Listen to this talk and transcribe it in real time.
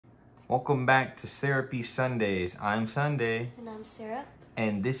Welcome back to Syrupy Sundays. I'm Sunday. And I'm Sarah.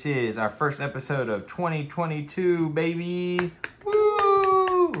 And this is our first episode of 2022, baby.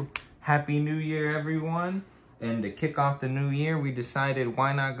 Woo! Happy New Year, everyone. And to kick off the new year, we decided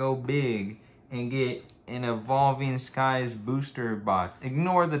why not go big and get an Evolving Skies booster box.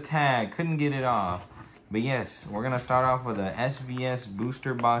 Ignore the tag, couldn't get it off. But yes, we're going to start off with a SVS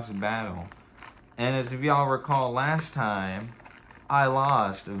booster box battle. And as if y'all recall last time, I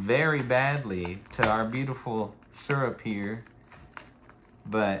lost very badly to our beautiful Syrup here.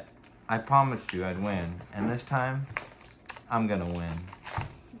 But I promised you I'd win. And this time, I'm going to win.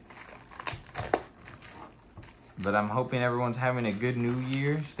 But I'm hoping everyone's having a good new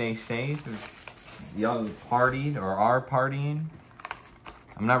year. Stay safe. If y'all partied or are partying.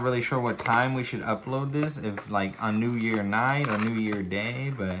 I'm not really sure what time we should upload this. If like on New Year night or New Year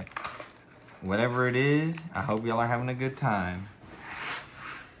day. But whatever it is, I hope y'all are having a good time.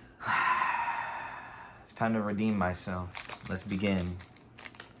 It's time to redeem myself. Let's begin.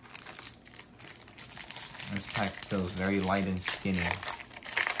 This pack feels very light and skinny.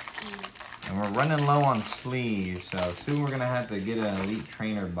 And we're running low on sleeves, so soon we're going to have to get an Elite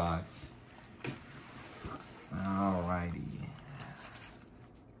Trainer box. Alrighty.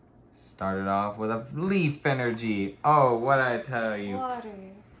 Started off with a Leaf Energy. Oh, what'd I tell you? Water.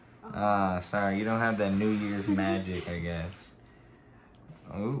 Sorry, you don't have that New Year's magic, I guess.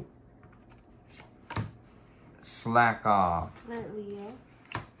 Ooh. Slack Off. Leo.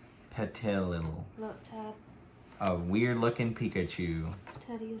 Petilil. Look tab. A weird looking Pikachu.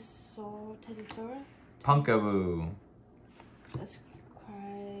 Teddysora. Punkaboo.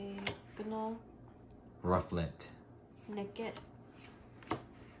 Escrignol. Rufflet. Nicket.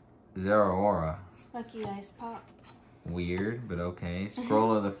 Zeraora. Lucky Ice Pop. Weird, but okay.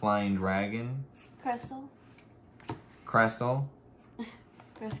 Scroll of the Flying Dragon. Cressel.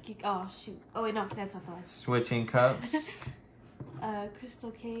 Rescue. Oh shoot. Oh wait, no, that's not the last. Switching Cups. Crystal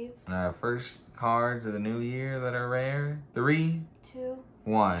Cave. And our first cards of the new year that are rare. 3, 2.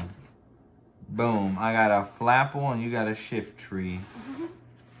 1. Boom. I got a Flapple and you got a Shift Tree.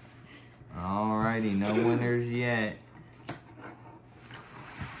 Alrighty, no winners yet.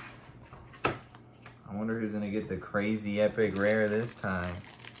 I wonder who's gonna get the crazy epic rare this time.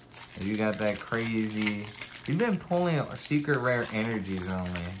 If you got that crazy... You've been pulling secret rare energies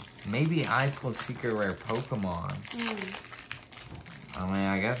only. Maybe I pulled secret rare Pokemon. I mean,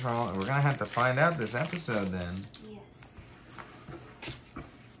 I guess we're gonna have to find out this episode then. Yes.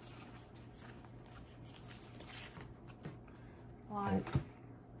 Water. Oh.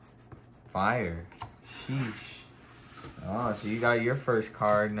 Fire. Sheesh. Oh, so you got your first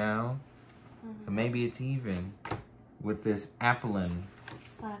card now. But maybe it's even with this Applin.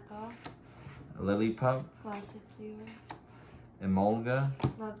 Slack Off. Lillipup. Glossifleur. Emolga.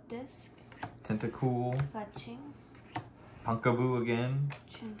 Love Disc. Tentacool. Fletching. Punkaboo again.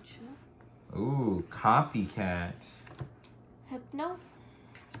 Chinchu. Ooh, Copycat. Hypno.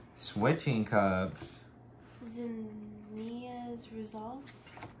 Switching Cups. Zinnia's Resolve.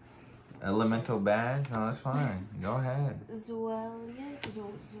 Elemental Badge. No, that's fine. Go ahead. Zuelius.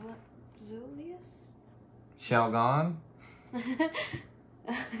 Shelgon.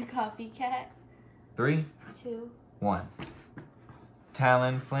 Copycat. 3, 2. 1.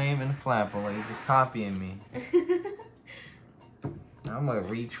 Talonflame and Flapple. You're just copying me. I'm gonna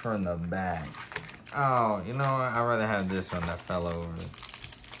reach from the back. Oh, you know what? I'd rather have this one that fell over.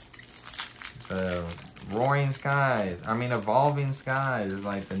 So, Evolving Skies is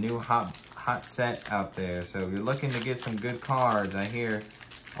like the new hot set out there. So if you're looking to get some good cards, I hear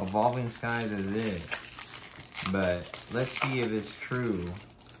Evolving Skies is it. But let's see if it's true.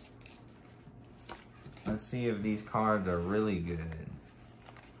 Let's see if these cards are really good.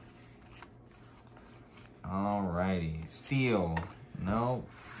 Alrighty. Steel. Nope.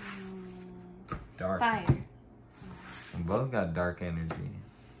 Dark. Fire. We both got dark energy.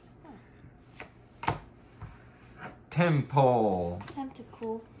 Temple.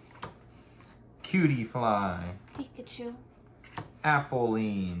 Tentacool. Cutie Fly. Pikachu.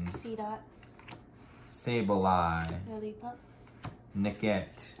 Appleine. Seedot. Sableye. Lillipup.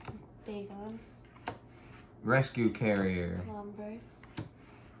 Nicket. Bagon. Rescue Carrier. Lombre.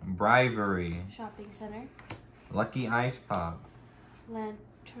 Bribery. Shopping Center. Lucky Ice Pop.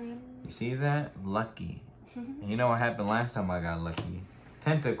 Lantern. You see that? Lucky. And you know what happened last time I got lucky?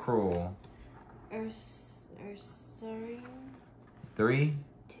 Tentacruel. Ursaring. 3,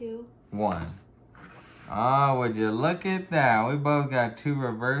 2. 1. Oh, would you look at that? We both got 2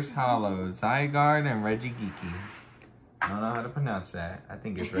 reverse hollows. Zygarde and Regigigas. I don't know how to pronounce that. I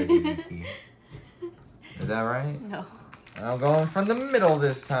think it's Regigigas. Is that right? No. I'm going from the middle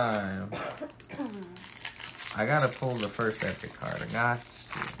this time. I gotta pull the first epic card. I got to.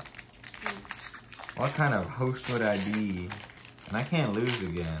 What kind of host would I be? And I can't lose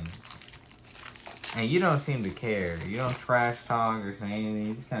again. And you don't seem to care. You don't trash talk or say anything.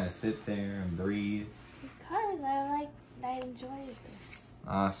 You just kind of sit there and breathe. Because I enjoy this.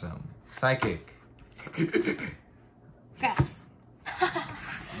 Awesome. Psychic. Grass.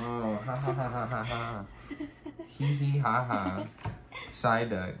 Oh, ha ha ha ha ha ha. Hee hee ha ha.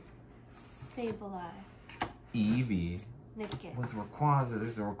 Psyduck. Sableye. Eevee. Nickit. With Rayquaza.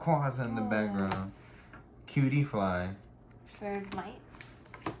 There's a Rayquaza in the background. Cutie Fly. Bergmite.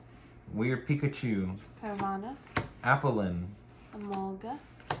 Weird Pikachu. Carvana. Applin. Emolga.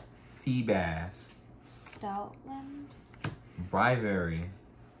 Feebas. Stoutland. Braviary.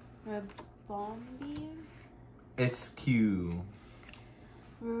 Ribombee. SQ.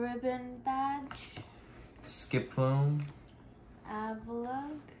 Ribbon Badge. Skiploom.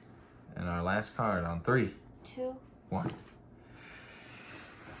 Avalugg. And our last card on 3, 2. 1.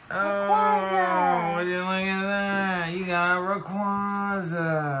 Rayquaza! Oh, would you look at that? You got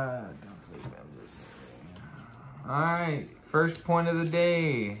Rayquaza. Don't sleep, I'm just saying. Alright, first point of the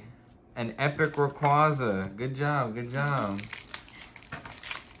day. An epic Rayquaza. Good job, good job.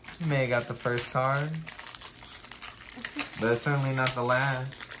 You may have got the first card. But it's certainly not the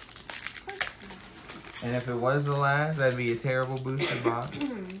last. And if it was the last, that'd be a terrible booster box.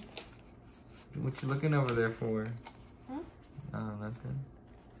 What you looking over there for? Hmm? Oh, nothing.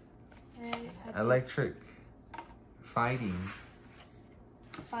 Electric. Fighting.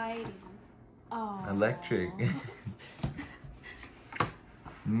 Fighting. Oh. Electric.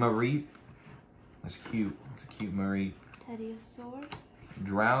 Mareep. That's cute. It's a cute Mareep. Tediosaur.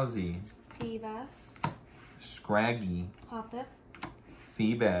 Drowsy. Feebas. Scraggy. Hoppip.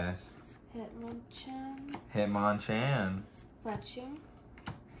 Feebas. Hitmonchan. Hitmonchan. Fletching.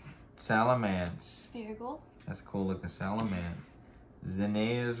 Salamence. Smeargle. That's a cool looking Salamence.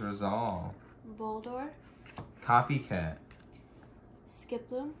 Zinnea's Resolve. Boldor. Copycat.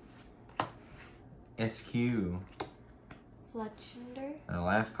 Skiploom. SQ. Fletchinder. And the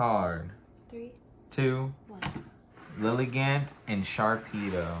last card. 3, 2. 1. Lilligant and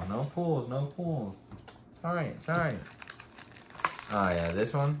Sharpedo. No pulls, no pulls. It's alright, it's alright. Oh yeah,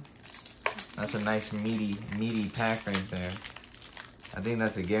 this one. That's a nice meaty pack right there. I think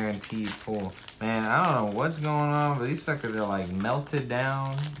that's a guaranteed pull. Man, I don't know what's going on, but these suckers are like melted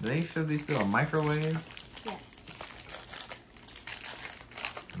down. Do they show these through a microwave? Yes.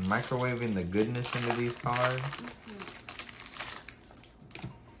 Microwaving the goodness into these cards?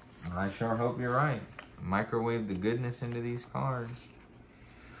 I sure hope you're right. Microwave the goodness into these cards.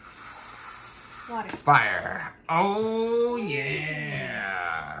 Water. Fire. Oh,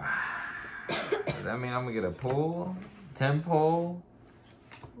 yeah. Does that mean I'm going to get a pull? Tempo.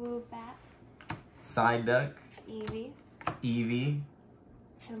 Woobat. Psyduck. Eevee. Eevee.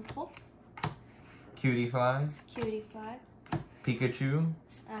 Temple. Cutie Fly. Cutie Fly. Pikachu.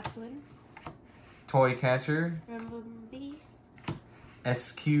 Applin. Toy Catcher. Rimbombi.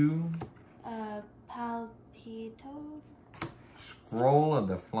 SQ. Palpitoad. Scroll of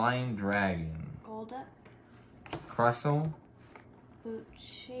the Flying Dragon. Golduck. Crustle.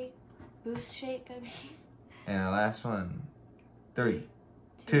 Boost Shake, I mean. And the last one. 3,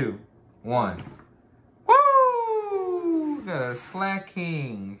 2, 1. Woo! Got a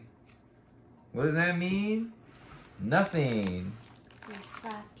Slacking. What does that mean? Nothing. You're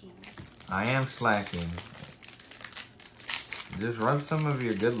slacking. I am slacking. Just rub some of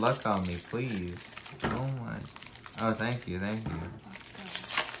your good luck on me, please. Oh my. Oh, thank you, thank you.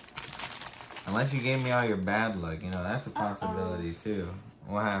 Unless you gave me all your bad luck, you know, that's a possibility too.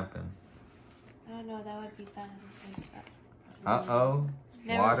 What happened? I don't know, that would be bad. Uh-oh.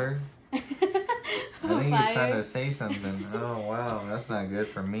 Never. Water? I think you're Fire. trying to say something. Oh, wow. That's not good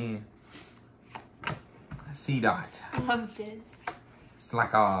for me. C-Dot. Love this.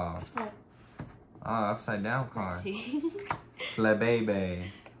 Slack off. What? Oh, upside down card. Chinchu.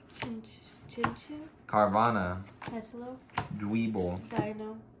 Flabebe. Carvana. Petalo. Dweeble.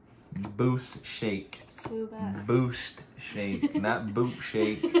 Dino. Boost Shake. Swoobat. Boost Shake. Not Boot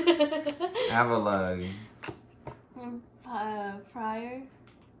Shake. Avalugg. Fryer.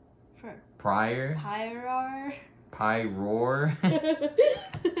 Prior. Pyrar. Pyroar.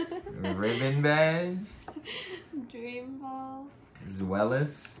 Ribbon Badge. Dream Ball.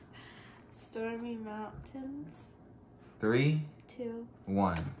 Zweilous. Stormy Mountains. 3, 2.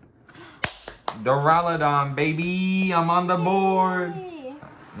 1. Duraludon, baby. I'm on the board. Yay.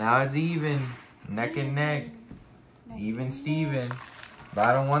 Now it's even. Neck and neck. Even Steven. But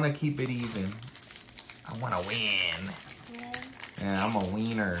I don't want to keep it even. I want to win. Yeah, I'm a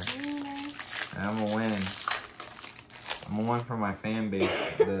wiener. I'm a win. I'm a win for my fan base.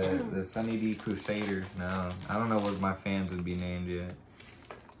 The Sunny D Crusaders. No, I don't know what my fans would be named yet.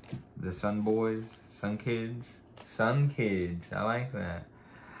 The Sun Boys? Sun Kids? Sun Kids. I like that.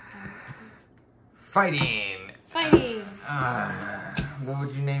 Fighting! Fighting! What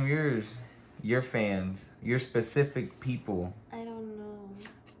would you name yours? Your fans. Your specific people. I don't know.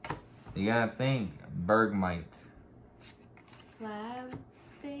 You gotta think. Bergmite. Flab...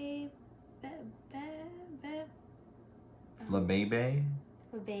 Flabebe.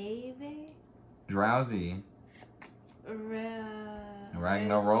 Baby. Drowsy.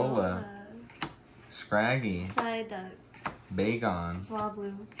 Ragnarola. Scraggy. Psyduck. Bagon.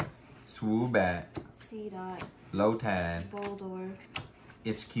 Swablu. Swoobat. C-Dot. Lotad. Boldor.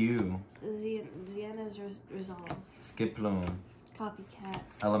 Iskew. Xana's Resolve. Skiploom. Copycat.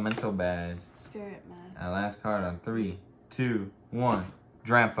 Elemental Badge. Spirit Mask. Our last card on 3, 2, 1.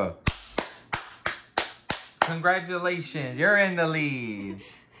 Drampa. Congratulations, you're in the lead.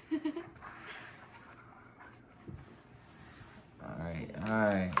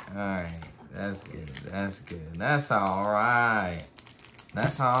 Alright. That's good. That's alright.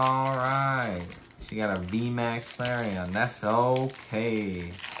 She got a VMAX Flareon. That's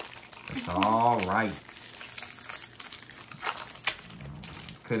okay. That's alright.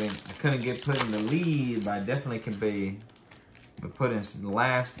 I couldn't get put in the lead, but I definitely can be put in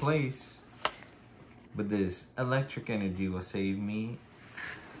last place. But this electric energy will save me.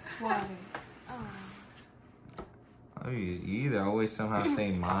 Water. Oh, you either always somehow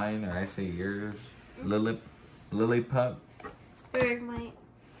say mine or I say yours. Lillipup. Bergmite.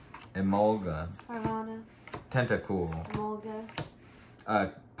 Emolga. Harvana. Tentacool. Emolga.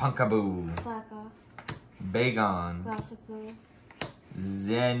 Punkaboo. Slackoff. Bagon. Gossifleur.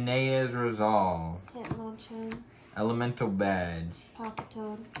 Xenea's Resolve. Hitmonchan. Elemental Badge.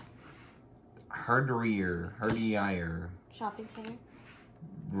 Palpitoad. Herdier. Shopping Center.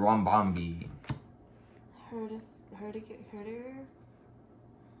 Rombombi. Herdiger.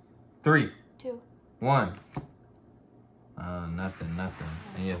 3, 2. 1. Nothing.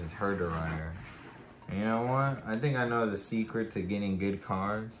 And yes, it's Herdier. And you know what? I think I know the secret to getting good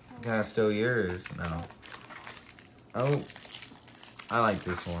cards. Can I steal yours? No. Oh. I like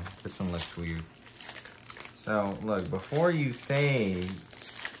this one. This one looks weird. So, look, before you say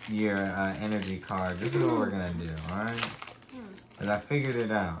your energy card, this is what we're going to do, alright? Because I figured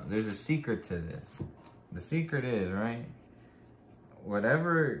it out. There's a secret to this. The secret is, right?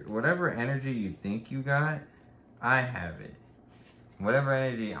 Whatever energy you think you got, I have it. Whatever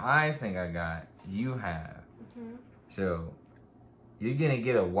energy I think I got, you have. So, you're going to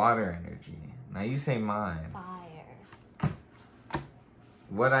get a water energy. Now, you say mine. Fire.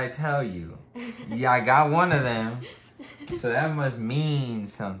 What I tell you. Yeah, I got one of them. So that must mean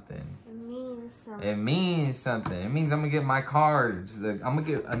something. It means something. It means I'm going to get my cards. I'm going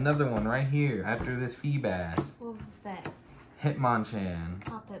to get another one right here after this Feebas. Wolfette. Hitmonchan.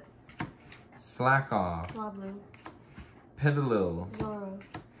 Hoppip. Slackoff. Swablu. Petalil. Zoro.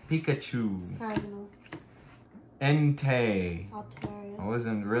 Pikachu. Cardinal. Entei.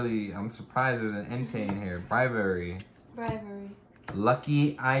 Altaria. I'm surprised there's an Entei in here. Bravery.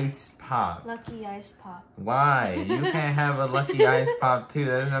 Lucky Ice Pop. Lucky Ice Pop. Why? You can't have a Lucky Ice Pop too.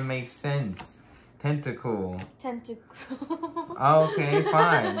 That doesn't make sense. Tentacle. Okay,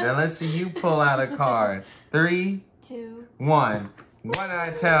 fine. Then let's see you pull out a card. 3, 2, 1. What did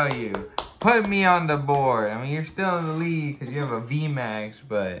I tell you? Put me on the board. I mean, you're still in the lead because you have a VMAX,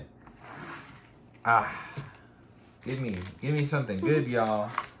 but give me something good, y'all.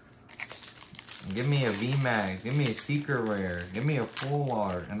 Give me a VMAX. Give me a secret rare. Give me a full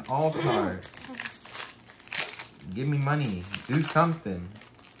art, an alt art. Give me money. Do something.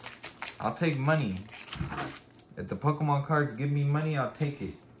 I'll take money. If the Pokemon cards give me money, I'll take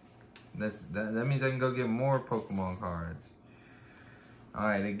it. That means I can go get more Pokemon cards.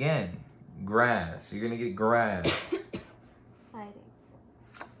 Alright, again. Grass. You're gonna get grass. Fighting.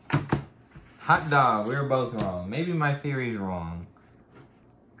 Hot dog. We were both wrong. Maybe my theory's wrong.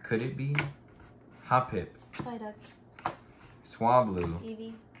 Could it be? Hoppip. Psyduck. Swablu.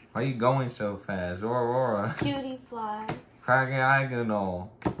 Eevee. Why are you going so fast? Aurora. Cutie Fly. Cragonigal.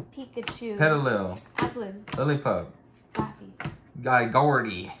 Pikachu. Petalil. Applin. Lillipup. Laffy.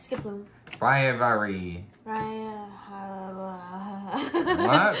 Gordy. Skiploom. Briavari. Raya.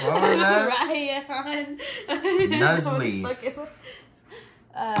 What? What was that? Ryan. Nuzleaf.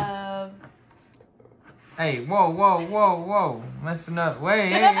 Hey, whoa. Messing up.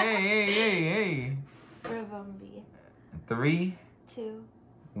 Wait, hey. Rivumbi. 3, 2,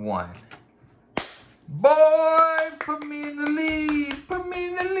 1. Boy, put me in the lead. Put me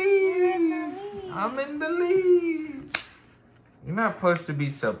in the lead. You're in the lead. I'm in the lead. You're not supposed to be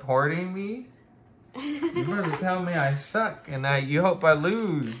supporting me. You're supposed to tell me I suck and that you hope I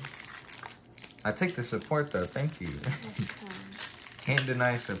lose. I take the support though. Thank you. Can't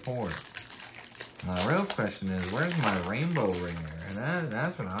deny support. My real question is, where's my rainbow ringer? And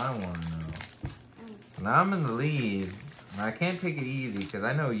that's what I want to know. Now I'm in the lead. And I can't take it easy because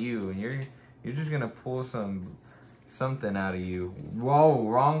I know you, and you're just gonna pull something out of you. Whoa,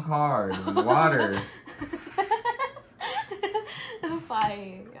 wrong card. Water.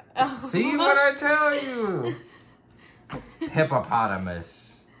 Fire. See what I tell you?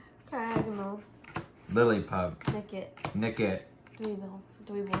 Hippopotamus. Triangle. Lillipup. Nicket.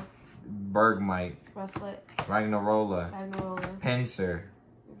 Dweeble. Bergmite. Rufflet. Ragnarola. Ragnarola. Pincer.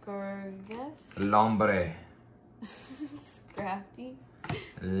 Gorgas. Lombre. Scrafty.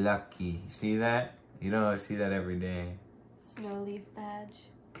 Lucky. See that? You don't see that every day. Snowleaf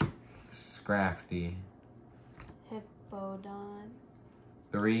badge. Scrafty. Hippodon.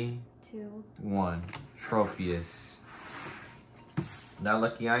 3, 2. 1. Trophius. That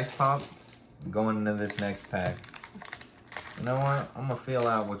lucky ice pop going into this next pack. You know what? I'm gonna feel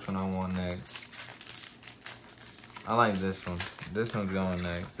out which one I want next. I like this one. This one's going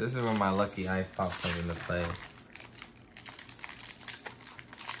next. This is where my lucky ice pop comes into play.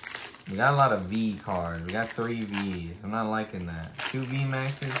 We got a lot of V cards. We got 3 Vs. I'm not liking that. 2 V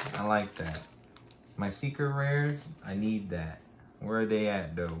maxes. I like that. My secret rares. I need that. Where are they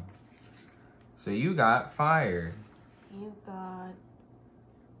at though? So you got fire. You got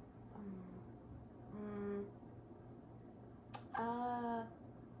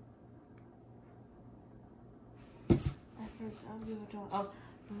I forgot. Oh,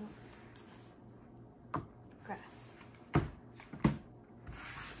 grass.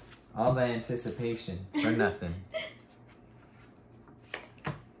 All the anticipation for nothing.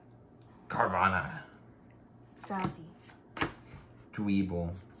 Carvana. Drowsy.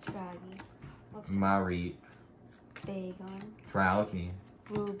 Dweeble. Scraggy. Mareep. Bagon. Drowsy.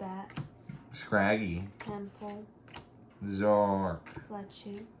 Woobat. Scraggy. Temple. Zork.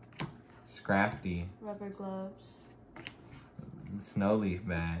 Fletcher. Scrafty. Rubber gloves. Snowleaf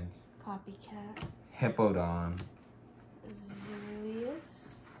badge. Copycat. Hippodon. Zulius.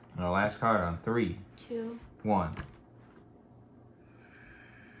 Our last card on 3, 2. 1.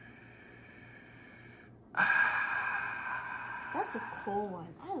 That's a cool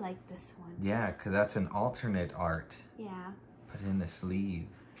one. I like this one. Yeah, because that's an alternate art. Yeah. Put in the sleeve.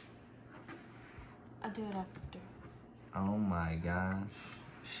 I'll do it after. Oh my gosh.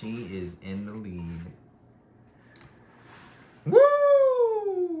 She is in the lead.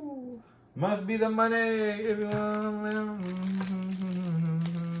 Woo! Must be the money.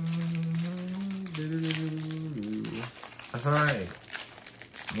 That's alright.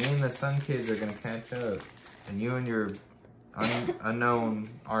 Me and the Sun Kids are gonna catch up. And you and your unknown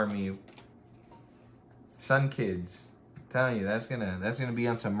army. Sun Kids. I'm telling you, that's gonna be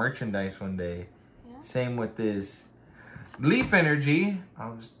on some merchandise one day. Yeah. Same with this Leaf Energy. I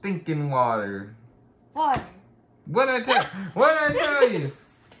was thinking water. Water. What did I tell you?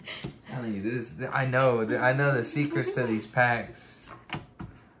 Telling you this. I know the secrets to these packs.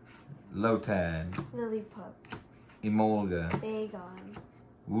 Lotad. Lillipup. Emolga. Bagon.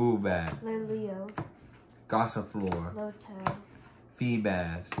 Woobat. Lilio. Gossiflor. Lotad.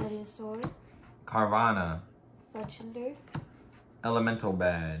 Feebas. Venusaur. Carvana. Fletchender. Elemental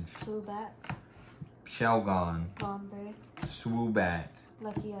Badge. Swoobat. Shelgon. Lombre. Swoobat.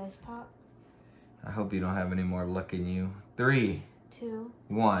 Lucky Ice Pop. I hope you don't have any more luck in you. 3, 2.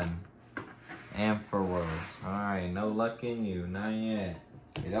 1. Ampharos. Alright, no luck in you. Not yet.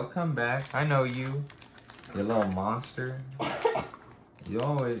 It'll come back. I know you. You little monster.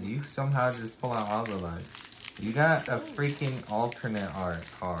 You somehow just pull out all the luck. You got a freaking alternate art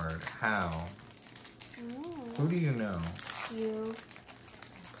card. How? Who do you know? You.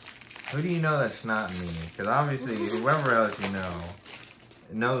 Who do you know that's not me? Because obviously, whoever else you know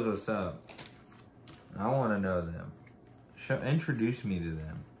knows what's up. I want to know them. Introduce me to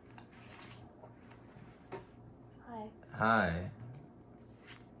them. Hi. Hi.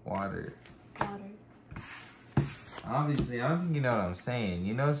 Water. Water. Obviously, I don't think you know what I'm saying.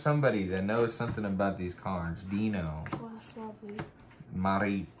 You know somebody that knows something about these cards. Dino. Swablu.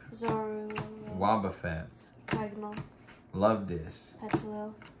 Mareep. Zoru. Wobbuffet. Magnol. Love This.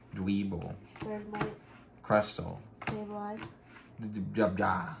 Petulo. Dweeble. Bergmite. Crustal. Sableye.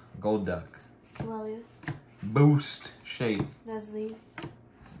 Golduck. Duelius. Boost. Shape. Nuzleaf.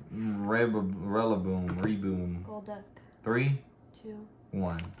 Rillaboom. Reboom. Golduck. 3, 2.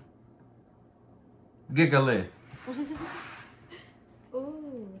 1. Gigalith.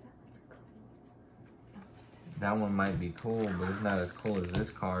 Ooh, that's cool. That one might be cool, but it's not as cool as this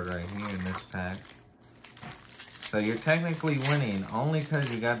card right here in this pack. So you're technically winning only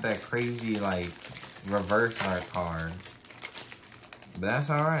because you got that crazy, like, reverse art card. But that's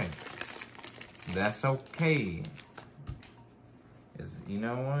alright. That's okay. You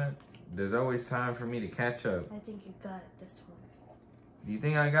know what? There's always time for me to catch up. I think you got it this one. Do you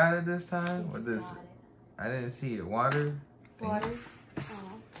think I got it this I time? think With you this, got it. I didn't see it. Water? Water?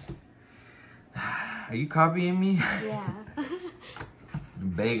 Oh. Are you copying me? Yeah.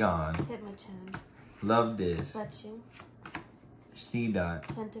 Bagon. Hitmonchan. Love this. Fletching. C-Dot.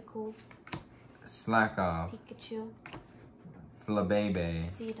 Tentacle. Slack Off. Pikachu. Flabebe.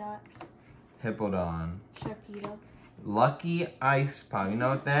 C-Dot. Hippodon. Sharpedo. Lucky Ice Pop. You know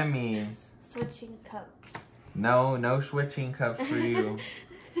what that means? Switching cups. No switching cups for you.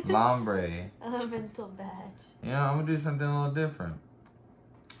 Lombre. Elemental badge. You know, I'm gonna do something a little different.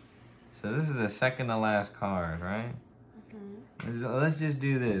 So this is the second to last card, right? Let's just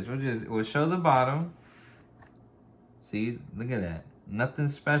do this. We'll show the bottom. See, look at that. Nothing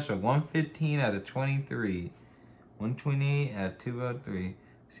special. 115 out of 23. 128 out of 203.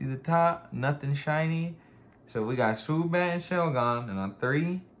 See the top? Nothing shiny. So we got Swoobat and Shelgon. And on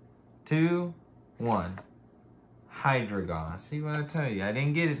 3, 2, 1. Hydreigon. See what I tell you? I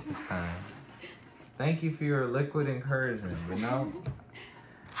didn't get it this time. Thank you for your liquid encouragement. But no.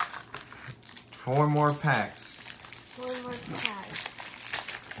 4 more packs. 4 more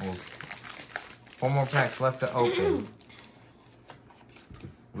packs. Okay. 4 more packs left to open.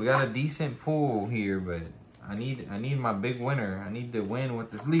 We got a decent pool here, but I need my big winner. I need to win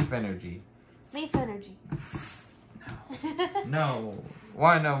with this leaf energy. Leaf energy. No.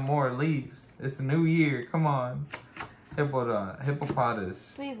 Why no more leaves? It's a new year. Come on.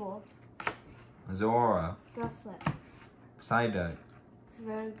 Hippopotas. Weevil. Zora. Rufflet. Psyduck.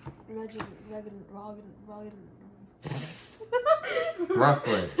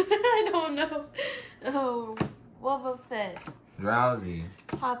 Rufflet. I don't know. Oh, Wobbuffet. Drowsy.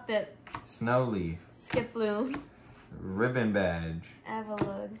 Hoppip. Snowleaf. Skiploom. Ribbon Badge.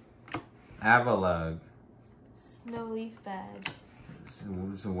 Avalug. Avalug. Snowleaf Badge.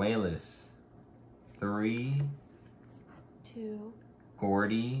 Zuelis. 3. 2.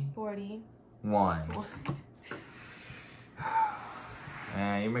 Gordy. 40. 1.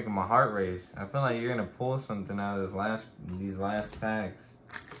 Man, you're making my heart race. I feel like you're gonna pull something out of these last packs.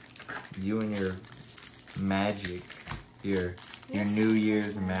 You and your magic, your New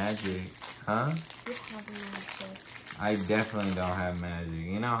Year's magic, huh? You have magic. I definitely don't have magic.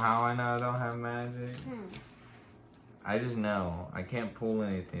 You know how I know I don't have magic? I just know I can't pull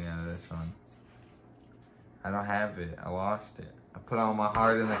anything out of this one. I don't have it. I lost it. I put all my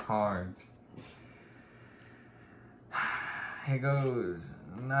heart in the cards. Here goes.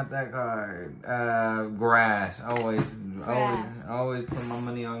 Not that card. Grass. Always put my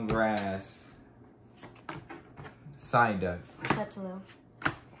money on grass. Psyduck. Petalo.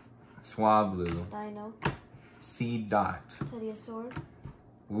 Swablu. Dino. C-Dot. Tediosaur.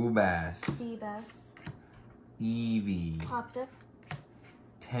 Woobass. Seabass. Eevee. Hoppip.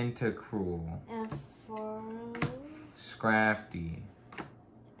 Tentacruel. And for Scrafty.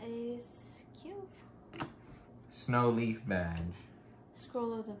 Askew. Snowleaf Badge.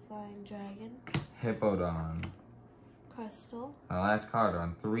 Scroll of the Flying Dragon. Hippodon. Crystal. Our last card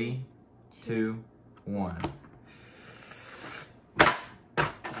on 3, 2, 1.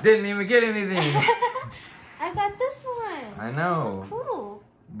 Didn't even get anything. I got this one. I know. That's so cool.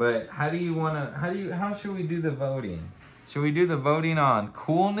 But how should we do the voting? Should we do the voting on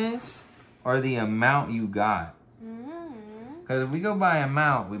coolness or the amount you got? Because if we go by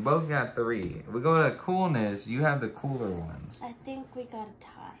amount, we both got 3. If we go to coolness, you have the cooler ones. I think we got a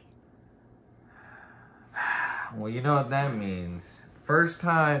tie. Well, you know what that means. First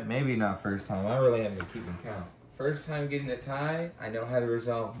time, maybe not first time. I really haven't been keeping count. First time getting a tie, I know how to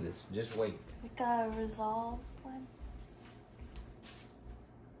resolve this. Just wait. We got a resolve one.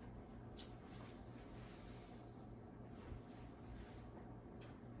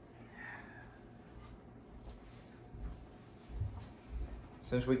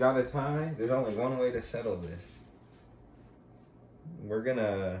 Since we got a tie, there's only one way to settle this. We're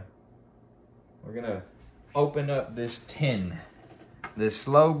gonna open up this tin. This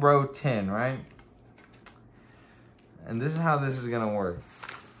Slow Bro tin, right? And this is how this is gonna work.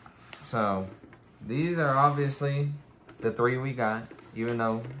 So, these are obviously the 3 we got, even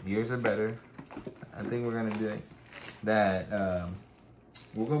though yours are better. I think we're gonna do it.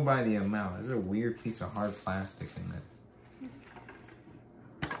 We'll go by the amount. There's a weird piece of hard plastic in this.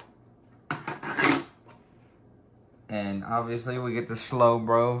 And obviously we get the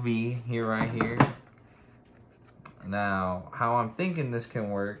Slowbro V here, right here. Now, how I'm thinking this can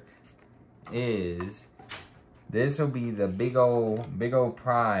work is this will be the big old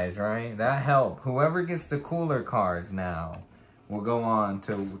prize, right? That help. Whoever gets the cooler cards now will go on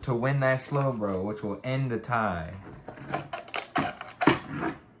to win that Slowbro, which will end the tie.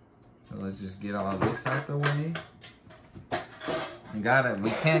 So let's just get all this out the way.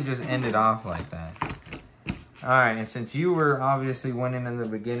 We can't just end it off like that. Alright, and since you were obviously winning in the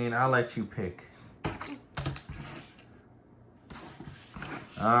beginning, I'll let you pick.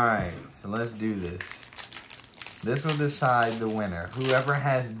 Alright, so let's do this. This will decide the winner. Whoever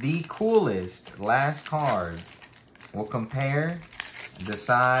has the coolest last cards will compare,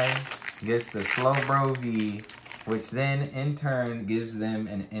 decide, gets the Slowbro V, which then in turn gives them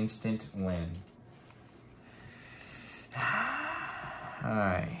an instant win.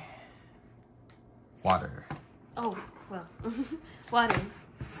 Alright. Water. Oh, well. Water.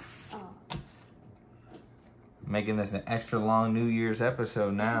 Oh. Making this an extra long New Year's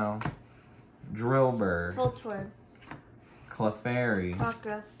episode now. Drillbur. Voltorb. Clefairy.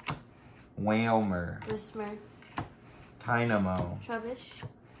 Rockruff. Whalmer. Whismer. Dynamo. Trubbish.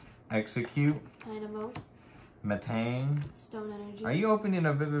 Execute. Dynamo. Matang. Stone Energy. Are you opening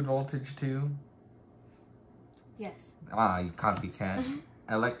a Vivid Voltage too? Yes. Ah, you copycat.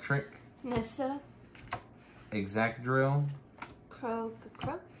 Electric. Nissa. Exact Drill. Croak.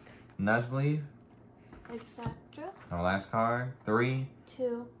 Nuzleaf. Exactra. Our last card. 3,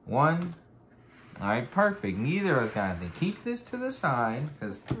 2. 1. Alright, perfect. Neither of us got anything. Keep this to the side,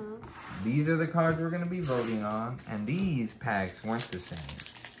 because these are the cards we're going to be voting on, and these packs weren't the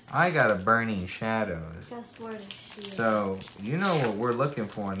same. I got a Burning Shadows. Guess what is she? So, you know what we're looking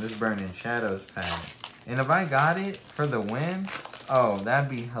for in this Burning Shadows pack. And if I got it for the win, oh, that'd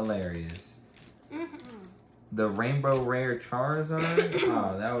be hilarious. The Rainbow Rare Charizard?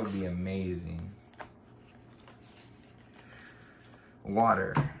 Oh, that would be amazing.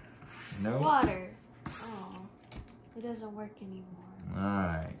 Water. No? Water. Oh, it doesn't work anymore.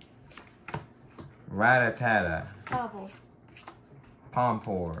 Alright. Rattata. Sobble.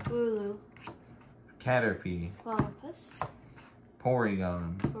 Pompour. Wooloo. Caterpie. Platypus.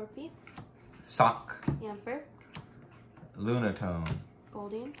 Porygon. Scorpy. Sock. Yamper. Lunatone.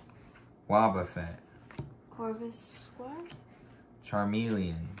 Goldeen. Wobbuffet. Corvus Square.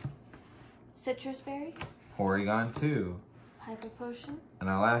 Charmeleon. Citrus Berry. Porygon 2. Hyper Potion. And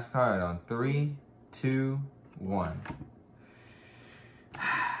our last card on 3, 2, 1.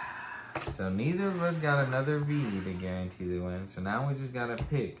 So neither of us got another V to guarantee the win. So now we just gotta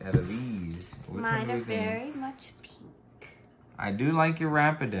pick out of these. Mine are very much pink. I do like your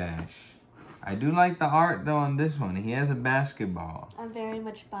Rapidash. I do like the art though on this one. He has a basketball. I'm very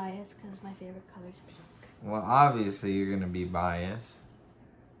much biased because my favorite color is pink. Well, obviously you're gonna be biased.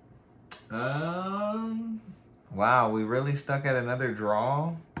 Wow, we really stuck at another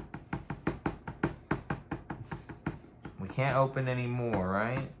draw. We can't open any more,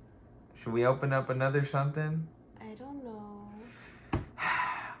 right? Should we open up another something? I don't know.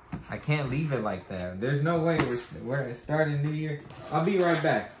 I can't leave it like that. There's no way we're starting New Year. I'll be right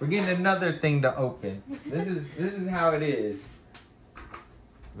back. We're getting another thing to open. This is how it is.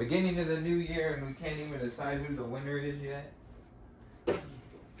 Beginning of the new year and we can't even decide who the winner is yet.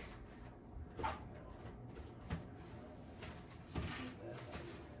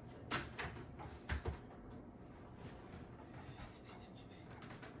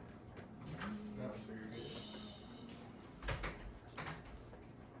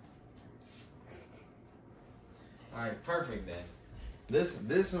 Alright, perfect then.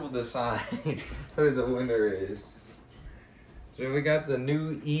 This will decide who the winner is. So we got the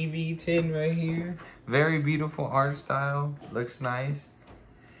new Eevee tin right here. Very beautiful art style. Looks nice.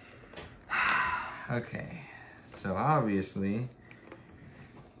 Okay. So obviously,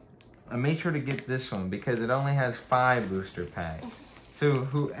 I made sure to get this one because it only has 5 booster packs. So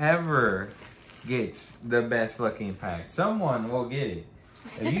whoever gets the best looking pack, someone will get it.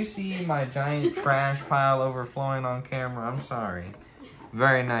 If you see my giant trash pile overflowing on camera, I'm sorry.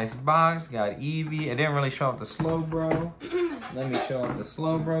 Very nice box. Got Eevee. It didn't really show up the Slowbro. Let me show up the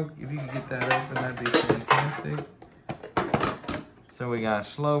Slowbro. If you can get that open, that'd be fantastic. So we got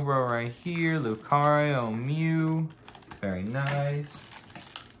Slowbro right here. Lucario, Mew. Very nice.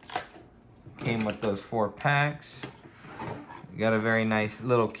 Came with those 4 packs. We got a very nice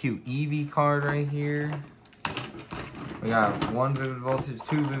little cute Eevee card right here. We got 1 Vivid Voltage,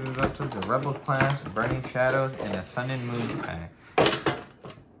 2 Vivid Voltage, a Rebels class, a Burning Shadows, and a Sun and Moon pack.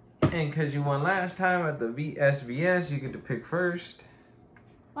 And because you won last time at the VSVS, you get to pick first.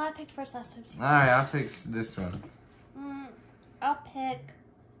 Well, I picked first last time too. Alright, I'll pick this one. I'll pick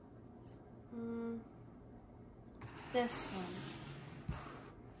this one.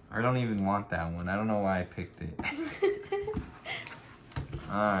 I don't even want that one. I don't know why I picked it.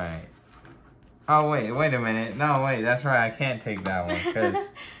 Alright. Oh, wait a minute. No, wait, that's right. I can't take that one because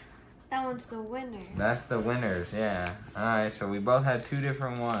That one's the winner. that's the winners, yeah. Alright, so we both had 2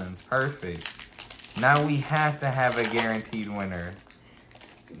 different ones. Perfect. Now we have to have a guaranteed winner.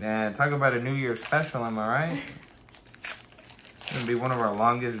 And talk about a New Year's special, am I right? It's gonna be one of our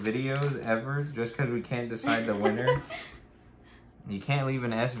longest videos ever just because we can't decide the winner. You can't leave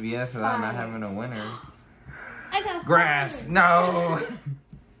an SVS without not having a winner. I got Grass! fire. No!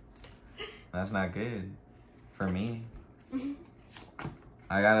 That's not good. For me.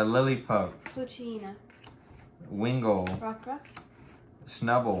 I got a Lillipup. Pochina. Wingle. Rockruff.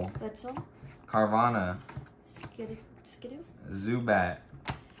 Snubble. Litzel. Carvana. Skidoo. Zubat.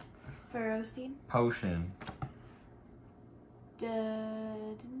 Ferocene. Potion.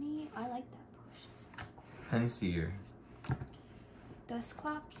 Dudney. I like that potion. Pensier.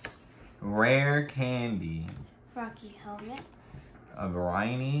 Dusclops. Rare Candy. Rocky Helmet. A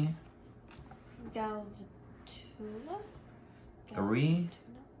Briny. Galvatula. 3,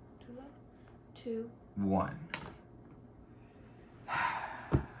 2. 1.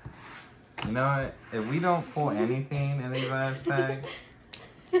 You know what? If we don't pull anything in these last packs,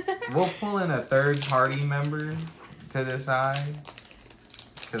 we'll pull in a third party member to decide.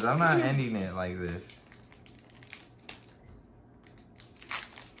 Because I'm not ending it like this.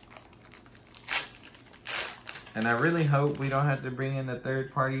 And I really hope we don't have to bring in a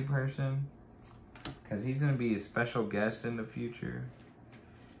third party person. Because he's going to be a special guest in the future.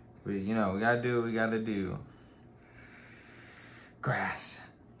 But, you know, we got to do what we got to do. Grass.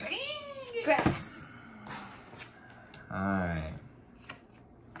 Dang it. Grass. Alright.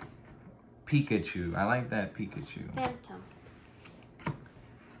 Pikachu. I like that Pikachu. Phantom.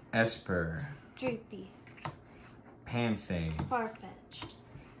 Esper. Droopy. Pansay. Farfetch'd.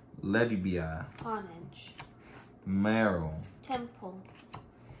 Ledibia. Honage. Meryl. Temple.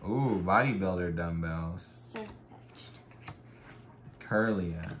 Ooh, bodybuilder dumbbells. Surfetch'd.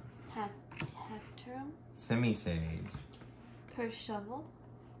 Curlia. Hectorum. Simisage. Curse Shovel.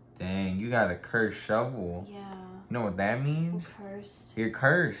 Dang, you got a cursed shovel. Yeah. You know what that means? I'm cursed. You're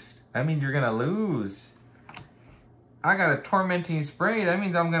cursed. That means you're gonna lose. I got a tormenting spray. That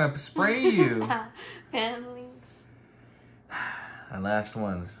means I'm gonna spray you. Fanlinks. And last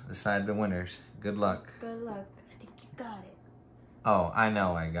ones. Decide the winners. Good luck. Good luck. I think you got it. Oh, I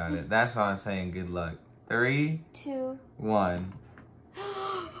know I got it. That's why I'm saying good luck. 3, 2. 1.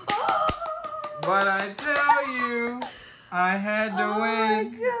 But I tell you, I had to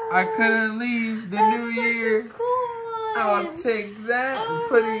win. I couldn't leave the That's new such year. a cool one. I'll take that, Oh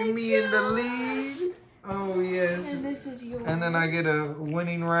putting my me in the gosh. lead. Oh, yes. And this is yours. And then I get a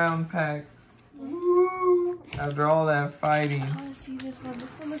winning round pack. Woo! After all that fighting. I want to see this one.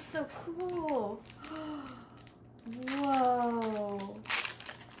 This one looks so cool. Whoa.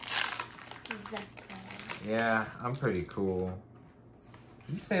 It's a Zekrom. Yeah, I'm pretty cool.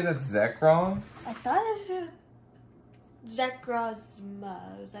 Did you say that's Zekrom? I thought it should. Zekrozma.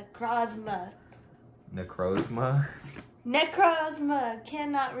 Necrozma? Necrozma.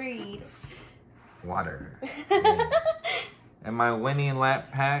 Cannot read. Water. Yeah. And my winning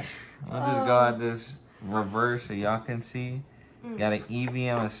lap pack, I'll just go at this reverse so y'all can see. Got an Eevee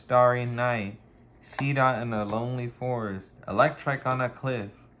on a starry night. Seedot in a lonely forest. Electric on a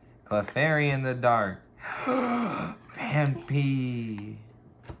cliff. Clefairy in the dark. Vampy.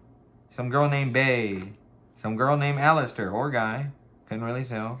 Some girl named Bay. Some girl named Alistair or guy. Couldn't really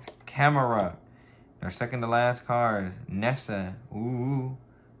tell. Camera. Our second to last card. Nessa. Ooh.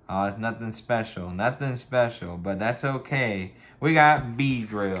 Oh, it's nothing special. Nothing special. But that's okay. We got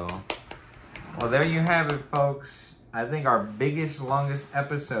B-Drill. Well, there you have it, folks. I think our biggest, longest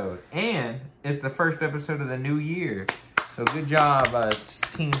episode. And it's the first episode of the new year. So good job,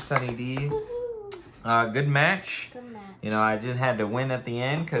 Team Sunny D. Good match. Good match. You know, I just had to win at the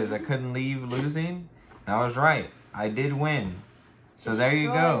end because I couldn't leave losing. And I was right. I did win. So there you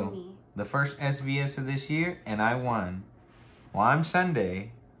go. Destroy me. The first SVS of this year, and I won. Well, I'm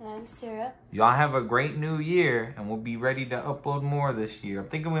Sunday. And I'm Syrup. Y'all have a great new year, and we'll be ready to upload more this year. I'm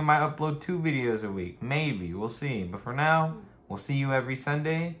thinking we might upload 2 videos a week. Maybe. We'll see. But for now, we'll see you every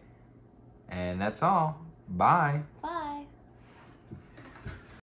Sunday. And that's all. Bye. Bye.